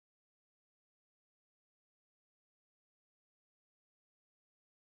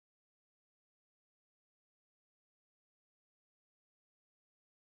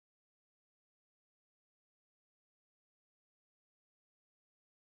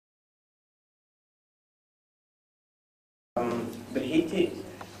Bahiti,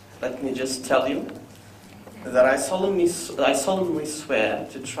 let me just tell you that I solemnly swear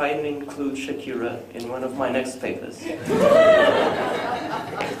to try and include Shakira in one of my next papers.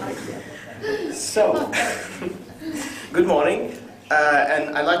 So, good morning,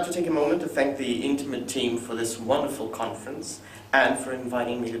 and I'd like to take a moment to thank the Intimate team for this wonderful conference and for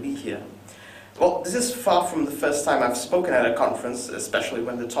inviting me to be here. Well, this is far from the first time I've spoken at a conference, especially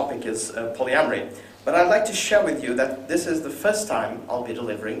when the topic is polyamory. But I'd like to share with you that this is the first time I'll be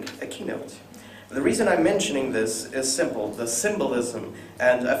delivering a keynote. The reason I'm mentioning this is simple. The symbolism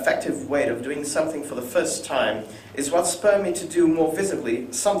and affective weight of doing something for the first time is what spurred me to do more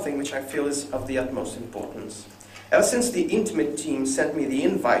visibly something which I feel is of the utmost importance. Ever since the Intimate team sent me the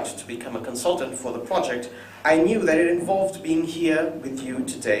invite to become a consultant for the project, I knew that it involved being here with you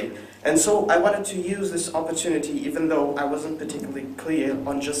today, and so I wanted to use this opportunity even though I wasn't particularly clear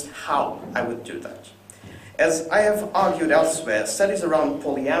on just how I would do that. As I have argued elsewhere, studies around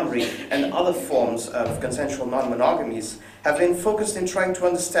polyamory and other forms of consensual non-monogamies have been focused in trying to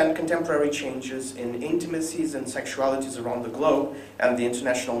understand contemporary changes in intimacies and sexualities around the globe, and the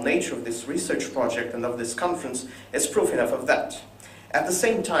international nature of this research project and of this conference is proof enough of that. At the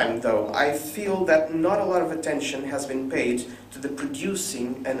same time, though, I feel that not a lot of attention has been paid to the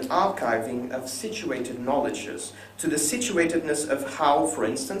producing and archiving of situated knowledges, to the situatedness of how, for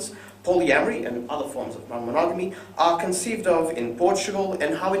instance, polyamory and other forms of non-monogamy are conceived of in Portugal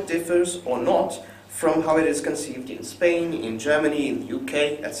and how it differs or not from how it is conceived in Spain, in Germany, in the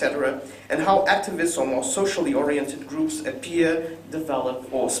UK, etc., and how activists or more socially oriented groups appear, develop,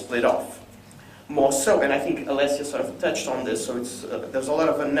 or split off. More so, and I think Alessia sort of touched on this, so there's a lot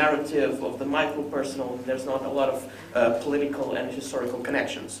of a narrative of the micro-personal, there's not a lot of political and historical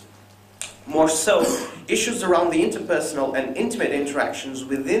connections. More so, issues around the interpersonal and intimate interactions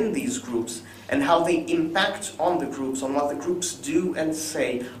within these groups and how they impact on the groups, on what the groups do and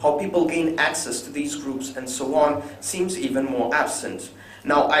say, how people gain access to these groups and so on, seems even more absent.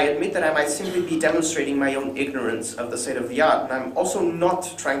 Now, I admit that I might simply be demonstrating my own ignorance of the state of the art, and I'm also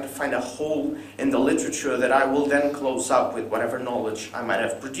not trying to find a hole in the literature that I will then close up with whatever knowledge I might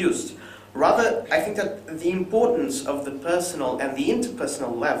have produced. Rather, I think that the importance of the personal and the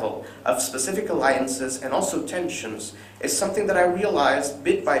interpersonal level of specific alliances and also tensions is something that I realized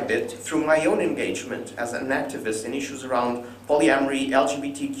bit by bit through my own engagement as an activist in issues around polyamory,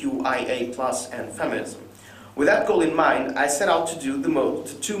 LGBTQIA+, and feminism. With that goal in mind, I set out to do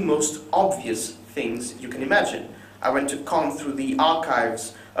the two most obvious things you can imagine. I went to comb through the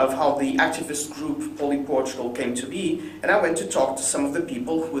archives of how the activist group Portugal came to be, and I went to talk to some of the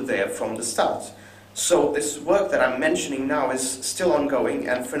people who were there from the start. So this work that I'm mentioning now is still ongoing,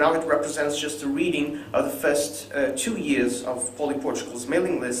 and for now it represents just a reading of the first 2 years of Portugal's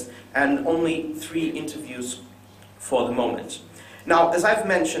mailing list and only 3 interviews for the moment. Now, as I've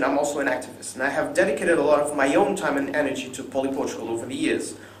mentioned, I'm also an activist, and I have dedicated a lot of my own time and energy to Portugal over the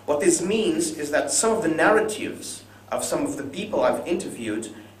years. What this means is that some of the narratives of some of the people I've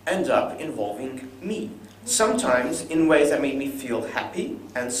interviewed end up involving me. Sometimes in ways that made me feel happy,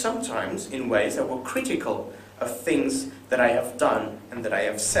 and sometimes in ways that were critical of things that I have done and that I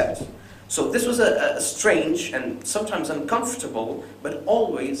have said. So this was a strange and sometimes uncomfortable, but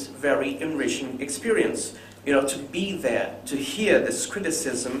always very enriching experience. You know, to be there, to hear this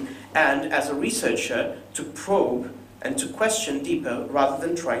criticism, and as a researcher, to probe and to question deeper rather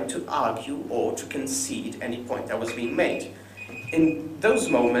than trying to argue or to concede any point that was being made. In those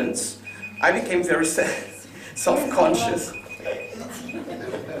moments, I became very self-conscious.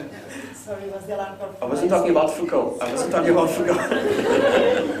 Sorry, was the alarm clock? I wasn't talking about Foucault. I wasn't talking about Foucault.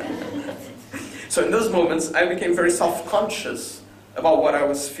 So in those moments, I became very self-conscious about what I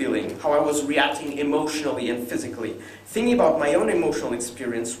was feeling, how I was reacting emotionally and physically. Thinking about my own emotional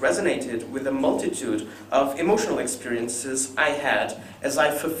experience resonated with a multitude of emotional experiences I had as I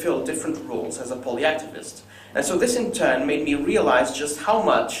fulfilled different roles as a poly-activist. And so this in turn made me realize just how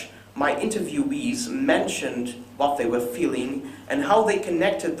much my interviewees mentioned what they were feeling and how they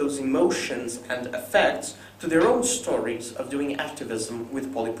connected those emotions and effects to their own stories of doing activism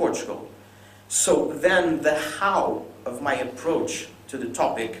with Portugal. So then the how of my approach to the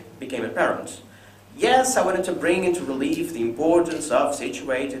topic became apparent. Yes, I wanted to bring into relief the importance of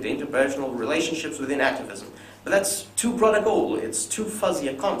situated interpersonal relationships within activism, but that's too broad a goal, it's too fuzzy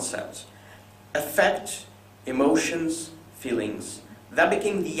a concept. Affect, emotions, feelings, that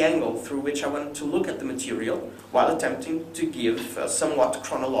became the angle through which I wanted to look at the material while attempting to give a somewhat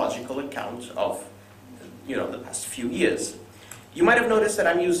chronological account of, the past few years. You might have noticed that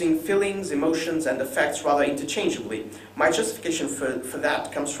I'm using feelings, emotions, and affects rather interchangeably. My justification for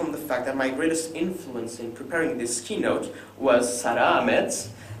that comes from the fact that my greatest influence in preparing this keynote was Sara Ahmed's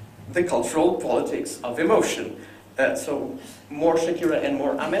The Cultural Politics of Emotion. So, more Shakira and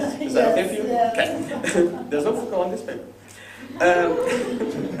more Ahmed? Is that okay for you? Yes. Okay. There's no Foucault on this paper.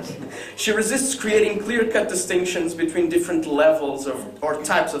 She resists creating clear-cut distinctions between different levels or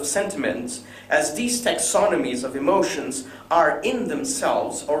types of sentiments, as these taxonomies of emotions are in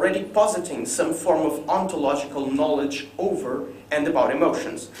themselves already positing some form of ontological knowledge over and about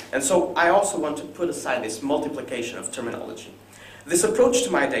emotions. And so I also want to put aside this multiplication of terminology. This approach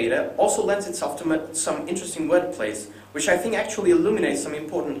to my data also lends itself to some interesting wordplays, which I think actually illuminates some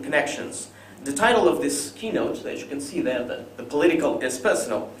important connections. The title of this keynote, that you can see there, the political is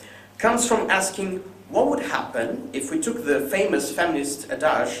personal, comes from asking what would happen if we took the famous feminist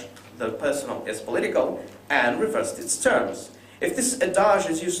adage, the personal is political, and reversed its terms. If this adage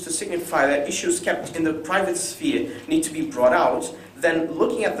is used to signify that issues kept in the private sphere need to be brought out, then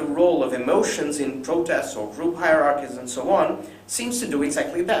looking at the role of emotions in protests or group hierarchies and so on seems to do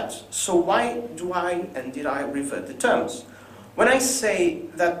exactly that. So why do I and did I revert the terms? When I say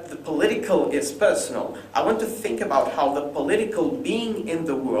that the political is personal, I want to think about how the political being in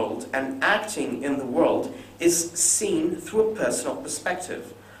the world and acting in the world is seen through a personal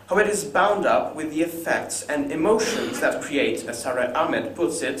perspective. How it is bound up with the effects and emotions that create, as Sara Ahmed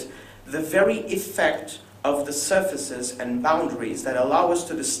puts it, the very effect of the surfaces and boundaries that allow us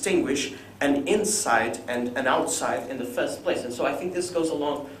to distinguish an inside and an outside in the first place. And so I think this goes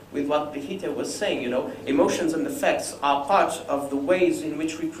along with what Brigitte was saying, you know, emotions and effects are part of the ways in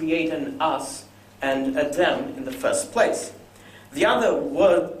which we create an us and a them in the first place. The other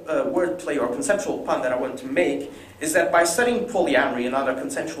wordplay or conceptual pun that I want to make is that by studying polyamory and other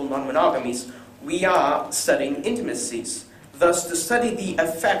consensual non-monogamies, we are studying intimacies. Thus, to study the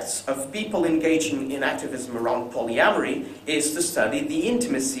effects of people engaging in activism around polyamory is to study the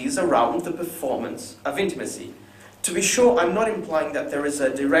intimacies around the performance of intimacy. To be sure, I'm not implying that there is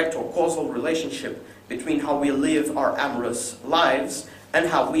a direct or causal relationship between how we live our amorous lives and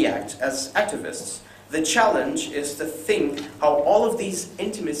how we act as activists. The challenge is to think how all of these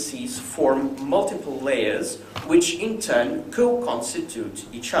intimacies form multiple layers, which in turn co-constitute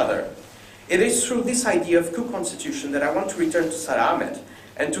each other. It is through this idea of co-constitution that I want to return to Sara Ahmed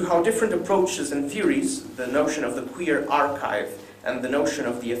and to how different approaches and theories, the notion of the queer archive and the notion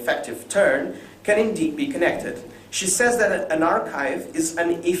of the affective turn, can indeed be connected. She says that an archive is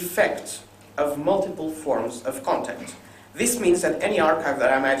an effect of multiple forms of contact. This means that any archive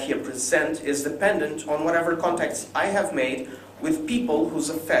that I might here present is dependent on whatever contacts I have made with people whose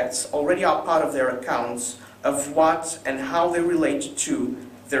effects already are part of their accounts of what and how they relate to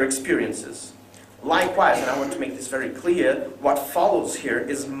their experiences. Likewise, and I want to make this very clear, what follows here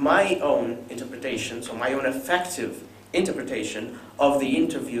is my own interpretation, so my own affective interpretation of the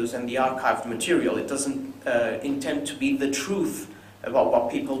interviews and the archived material. It doesn't intend to be the truth about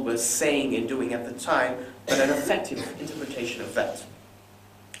what people were saying and doing at the time, but an affective interpretation of that.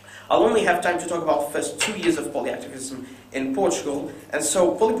 I'll only have time to talk about the first 2 years of poly-activism in Portugal, and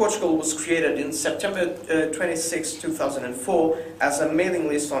so Poly-Portugal was created in September 26, 2004 as a mailing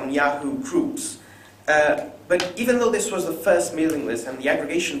list on Yahoo groups. But even though this was the first mailing list and the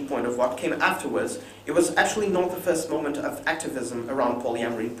aggregation point of what came afterwards, it was actually not the first moment of activism around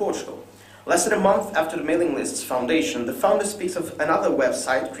polyamory in Portugal. Less than a month after the mailing list's foundation, the founder speaks of another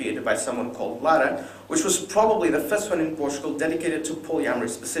website created by someone called Lara, which was probably the first one in Portugal dedicated to polyamory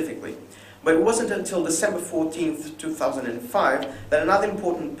specifically. But it wasn't until December 14th, 2005 that another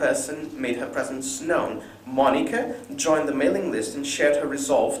important person made her presence known. Monica joined the mailing list and shared her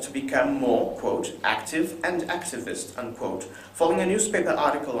resolve to become more, quote, active and activist, unquote, following a newspaper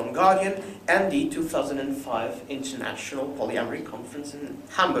article on Guardian and the 2005 International Polyamory Conference in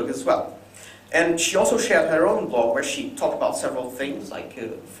Hamburg as well. And she also shared her own blog where she talked about several things like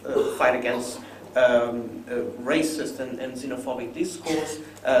fight against racist and xenophobic discourse,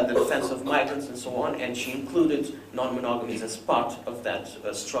 the defense of migrants and so on, and she included non-monogamies as part of that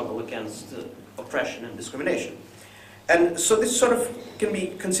struggle against oppression and discrimination. And so this sort of can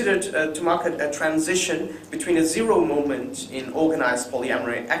be considered to mark a transition between a zero moment in organized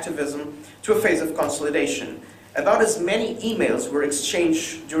polyamory activism to a phase of consolidation. About as many emails were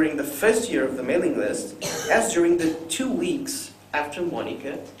exchanged during the first year of the mailing list as during the 2 weeks after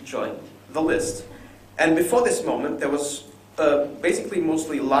Monica joined the list. And before this moment, there was basically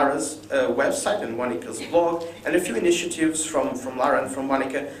mostly Lara's website and Monica's blog, and a few initiatives from Lara and from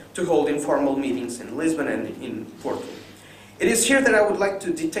Monica to hold informal meetings in Lisbon and in Porto. It is here that I would like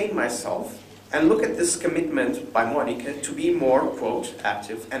to detain myself and look at this commitment by Monica to be more, quote,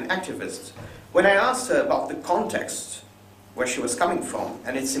 active and activist. When I asked her about the context where she was coming from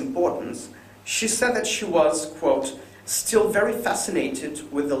and its importance, she said that she was, quote, still very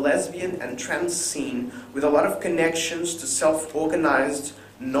fascinated with the lesbian and trans scene, with a lot of connections to self-organized,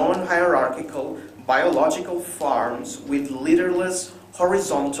 non-hierarchical, biological farms with leaderless,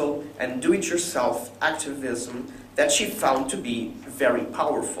 horizontal, and do-it-yourself activism that she found to be very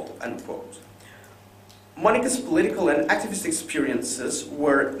powerful, unquote. Monica's political and activist experiences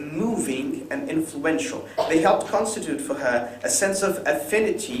were moving and influential. They helped constitute for her a sense of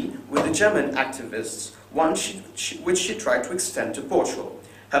affinity with the German activists, one which she tried to extend to Portugal.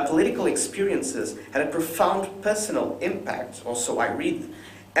 Her political experiences had a profound personal impact, or so I read,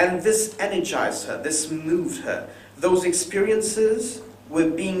 and this energized her, this moved her. Those experiences were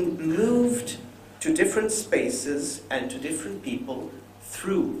being moved to different spaces and to different people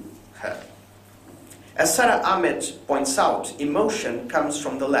through her. As Sara Ahmed points out, emotion comes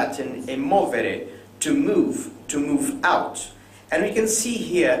from the Latin emovere, to move out. And we can see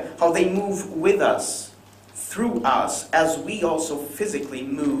here how they move with us, through us, as we also physically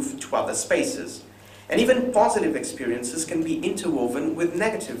move to other spaces. And even positive experiences can be interwoven with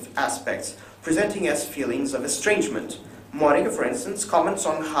negative aspects, presenting as feelings of estrangement. Monica, for instance, comments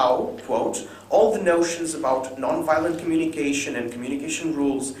on how, quote, all the notions about nonviolent communication and communication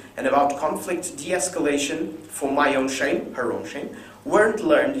rules and about conflict de-escalation, for my own shame, her own shame, weren't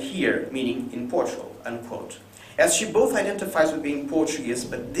learned here, meaning in Portugal, unquote. As she both identifies with being Portuguese,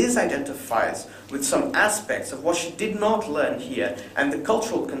 but disidentifies with some aspects of what she did not learn here and the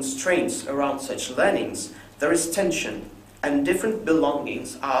cultural constraints around such learnings, there is tension, and different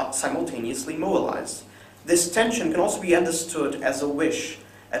belongings are simultaneously mobilized. This tension can also be understood as a wish,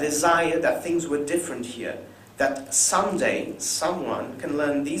 a desire that things were different here, that someday someone can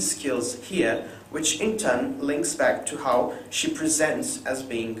learn these skills here, which in turn links back to how she presents as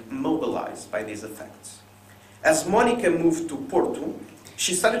being mobilized by these effects. As Monica moved to Porto,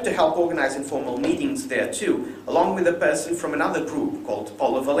 she started to help organize informal meetings there too, along with a person from another group called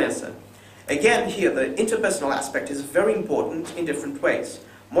Paulo Valença. Again, here the interpersonal aspect is very important in different ways.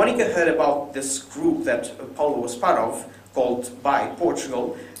 Monica heard about this group that Paulo was part of, called By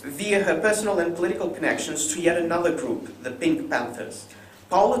Portugal, via her personal and political connections to yet another group, the Pink Panthers.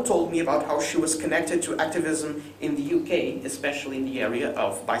 Paula told me about how she was connected to activism in the UK, especially in the area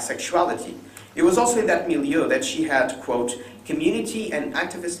of bisexuality. It was also in that milieu that she had, quote, community and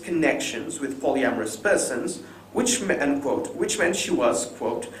activist connections with polyamorous persons, which meant she was,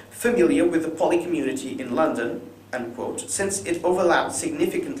 quote, familiar with the poly community in London, unquote, since it overlapped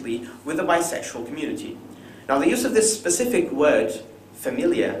significantly with the bisexual community. Now, the use of this specific word,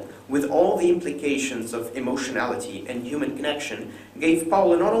 familiar, with all the implications of emotionality and human connection, gave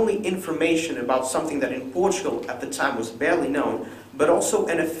Paula not only information about something that in Portugal at the time was barely known, but also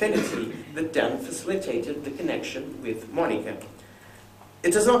an affinity that then facilitated the connection with Monica.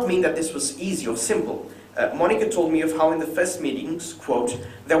 It does not mean that this was easy or simple. Monica told me of how in the first meetings, quote,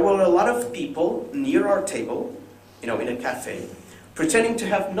 there were a lot of people near our table, in a cafe, pretending to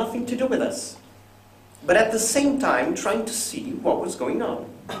have nothing to do with us, but at the same time trying to see what was going on.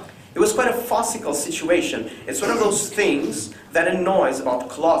 It was quite a farcical situation. It's one of those things that annoys about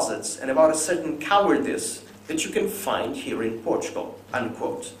closets and about a certain cowardice that you can find here in Portugal,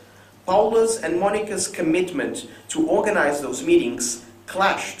 unquote. Paula's and Monica's commitment to organize those meetings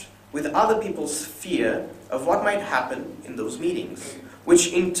clashed with other people's fear of what might happen in those meetings,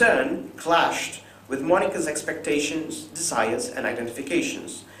 which in turn clashed with Monica's expectations, desires, and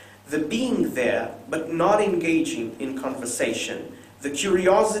identifications. The being there, but not engaging in conversation, the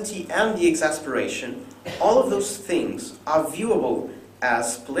curiosity and the exasperation, all of those things are viewable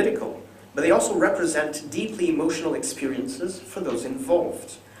as political, but they also represent deeply emotional experiences for those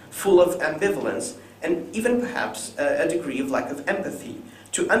involved, full of ambivalence and even perhaps a degree of lack of empathy.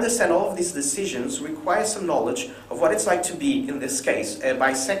 To understand all of these decisions requires some knowledge of what it's like to be, in this case, a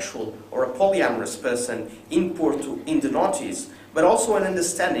bisexual or a polyamorous person in Porto, in the noughties, but also an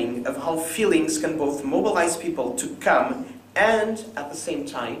understanding of how feelings can both mobilize people to come and, at the same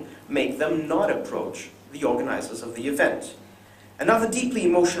time, make them not approach the organizers of the event. Another deeply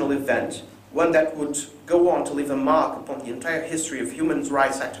emotional event, one that would go on to leave a mark upon the entire history of human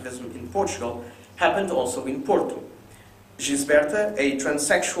rights activism in Portugal, happened also in Porto. Gisberta, a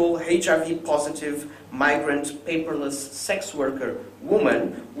transsexual, HIV-positive, migrant, paperless sex worker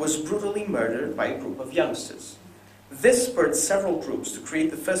woman, was brutally murdered by a group of youngsters. This spurred several groups to create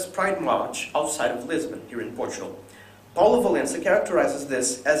the first Pride March outside of Lisbon, here in Portugal. Paulo Valença characterizes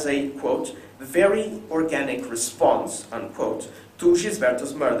this as a, quote, very organic response, unquote, to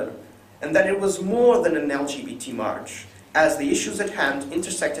Gisberta's murder. and that it was more than an LGBT march, as the issues at hand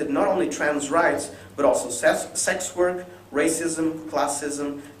intersected not only trans rights, but also sex work, racism,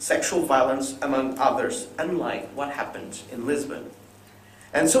 classism, sexual violence, among others, unlike what happened in Lisbon.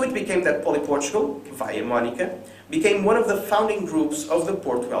 And so it became that Portugal, via Monica, became one of the founding groups of the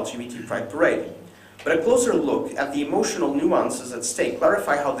Porto LGBT Pride Parade. But a closer look at the emotional nuances at stake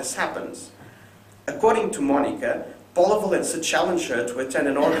clarify how this happens. According to Monica, Paula Valença challenged her to attend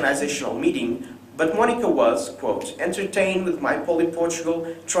an organizational meeting, but Monica was, quote, entertained with my Poly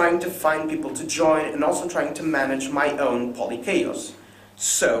Portugal, trying to find people to join and also trying to manage my own poly chaos.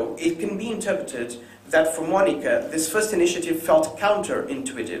 So it can be interpreted that for Monica, this first initiative felt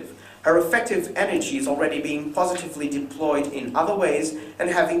counterintuitive. Her affective energy is already being positively deployed in other ways and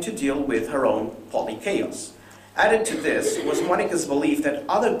having to deal with her own poly chaos. Added to this was Monica's belief that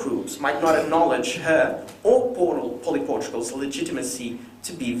other groups might not acknowledge her or Poly Portugal's legitimacy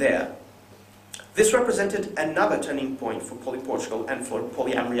to be there. This represented another turning point for Poly Portugal and for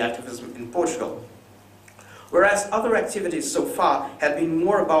polyamory activism in Portugal. Whereas other activities so far had been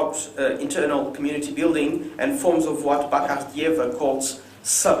more about internal community building and forms of what Bakardieva calls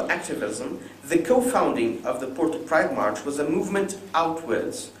sub-activism, the co-founding of the Porto Pride March was a movement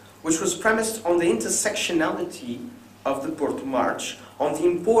outwards, which was premised on the intersectionality of the Porto March, on the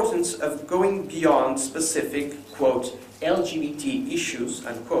importance of going beyond specific, quote, LGBT issues,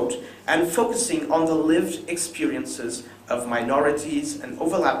 unquote, and focusing on the lived experiences of minorities and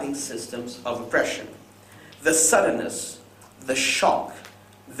overlapping systems of oppression. The suddenness, the shock,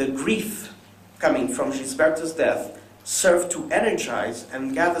 the grief coming from Gisberta's death served to energize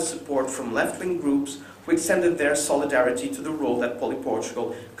and gather support from left-wing groups who extended their solidarity to the role that Poly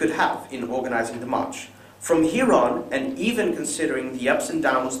Portugal could have in organizing the march. From here on, and even considering the ups and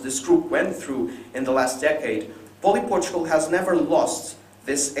downs this group went through in the last decade, Poly Portugal has never lost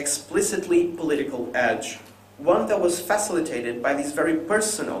this explicitly political edge, one that was facilitated by these very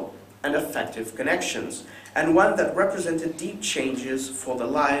personal and affective connections, and one that represented deep changes for the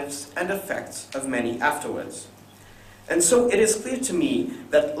lives and effects of many afterwards. And so it is clear to me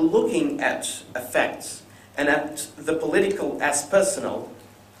that looking at effects and at the political as personal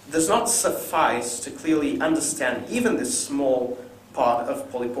does not suffice to clearly understand even this small part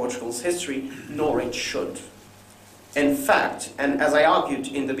of Poly Portugal's history, nor it should. In fact, and as I argued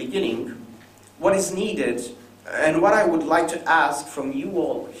in the beginning, what is needed and what I would like to ask from you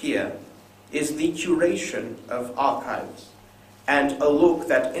all here is the curation of archives and a look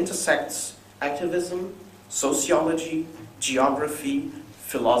that intersects activism, sociology, geography,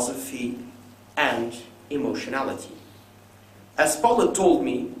 philosophy, and emotionality. As Paula told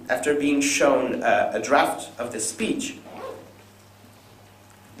me after being shown a draft of this speech,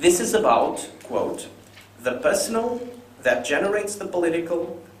 this is about, quote, the personal that generates the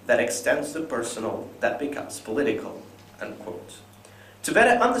political, that extends the personal, that becomes political, unquote. To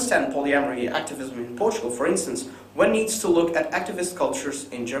better understand polyamory activism in Portugal, for instance, one needs to look at activist cultures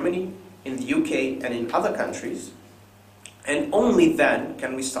in Germany, in the UK, and in other countries, and only then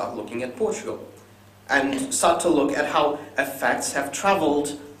can we start looking at Portugal, and start to look at how effects have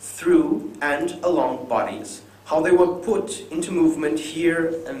traveled through and along bodies, how they were put into movement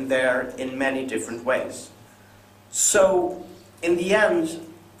here and there in many different ways. So, in the end,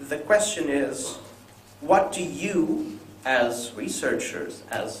 the question is, what do you, as researchers,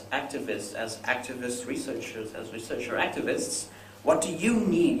 as activist researchers, as researcher activists, what do you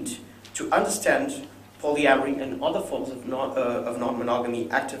need to understand polyamory and other forms of non-monogamy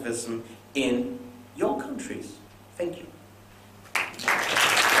activism in your countries? Thank you.